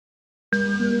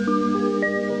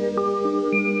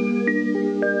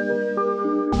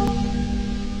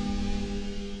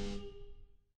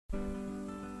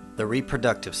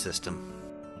reproductive system.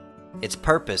 Its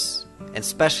purpose and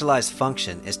specialized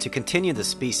function is to continue the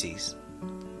species.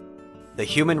 The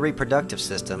human reproductive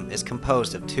system is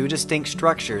composed of two distinct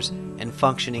structures and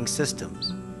functioning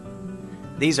systems.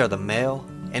 These are the male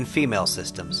and female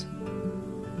systems.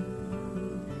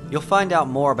 You'll find out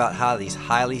more about how these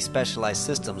highly specialized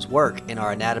systems work in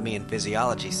our Anatomy and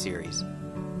Physiology series.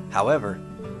 However,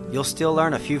 you'll still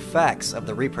learn a few facts of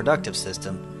the reproductive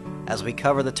system as we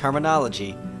cover the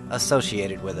terminology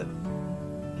associated with it.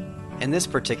 In this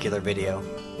particular video,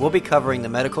 we'll be covering the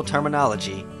medical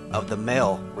terminology of the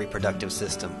male reproductive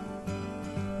system.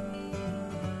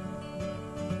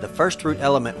 The first root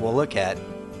element we'll look at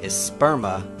is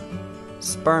sperma,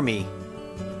 spermi,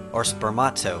 or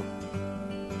spermato.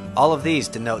 All of these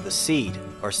denote the seed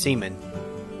or semen.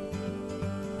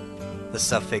 The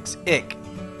suffix "ic"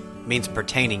 means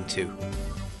pertaining to.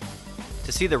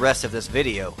 To see the rest of this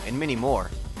video and many more,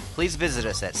 please visit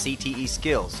us at CTE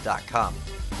Skills.com.